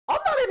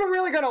even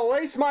really gonna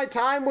waste my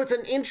time with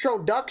an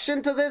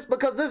introduction to this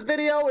because this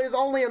video is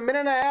only a minute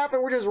and a half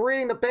and we're just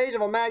reading the page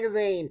of a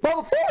magazine. But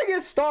before we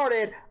get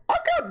started,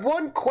 I've got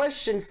one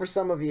question for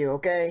some of you,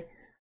 okay?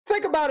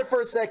 Think about it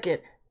for a second.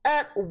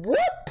 At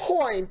what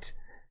point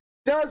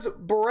does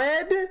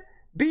bread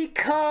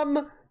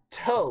become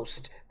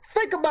toast?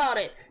 Think about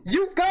it.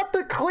 You've got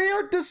the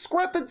clear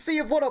discrepancy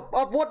of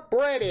what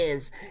bread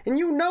is, and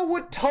you know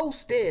what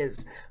toast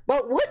is.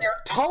 But when you're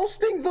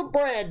toasting the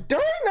bread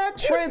during that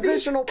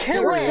transitional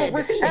period,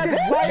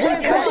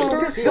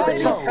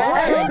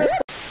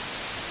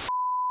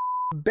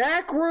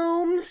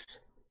 Backrooms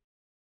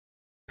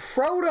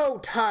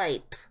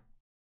prototype.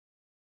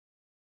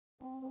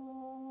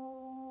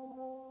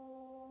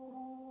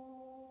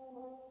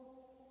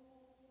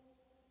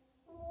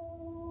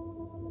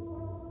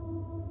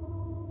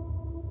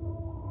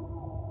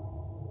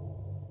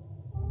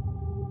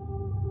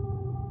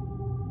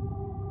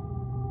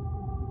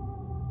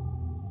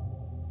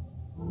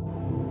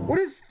 What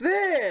is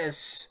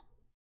this?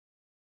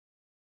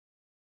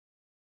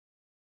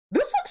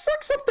 This looks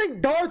like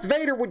something Darth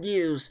Vader would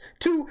use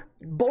to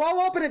blow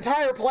up an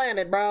entire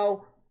planet,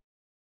 bro.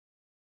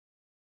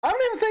 I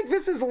don't even think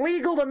this is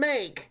legal to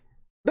make.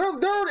 There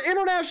are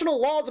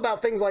international laws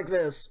about things like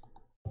this.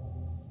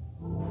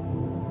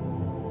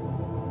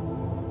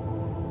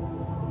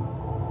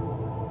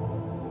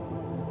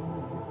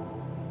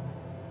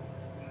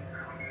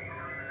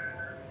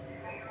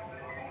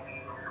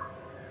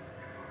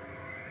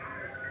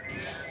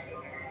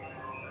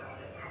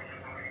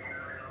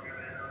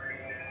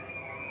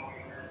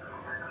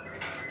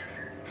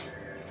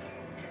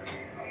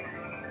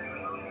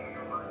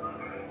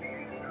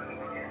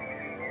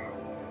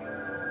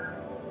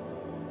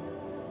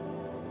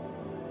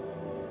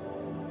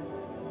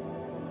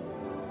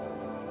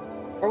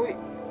 Are we...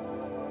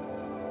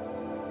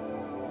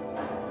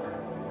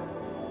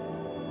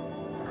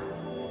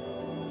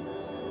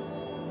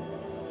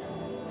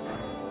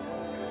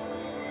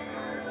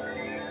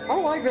 I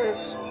don't like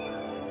this.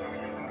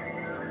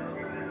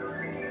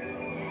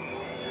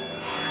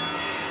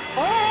 I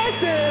don't like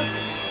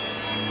this.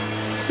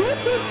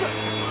 This is...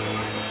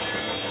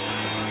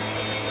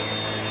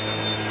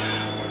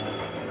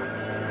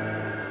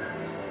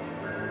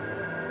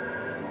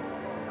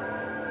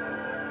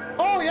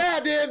 Oh yeah,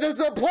 dude,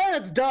 the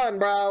planet's done,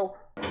 bro.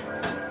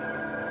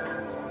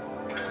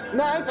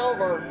 No, it's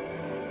over.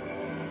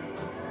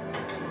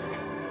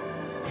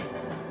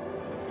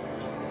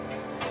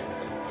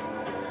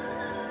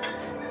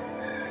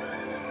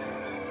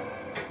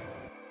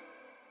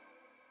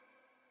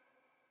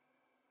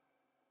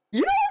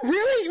 You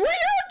know what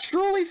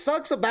truly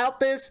sucks about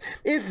this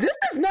is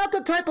not the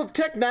type of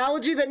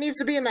technology that needs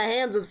to be in the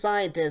hands of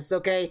scientists,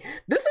 okay?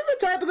 This is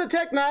the type of the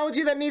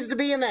technology that needs to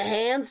be in the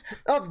hands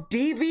of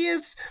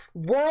devious,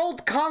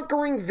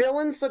 world-conquering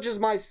villains such as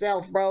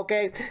myself, bro,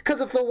 okay?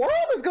 Because if the world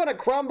is going to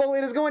crumble,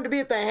 it is going to be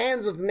at the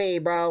hands of me,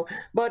 bro.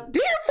 But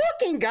dear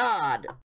fucking God.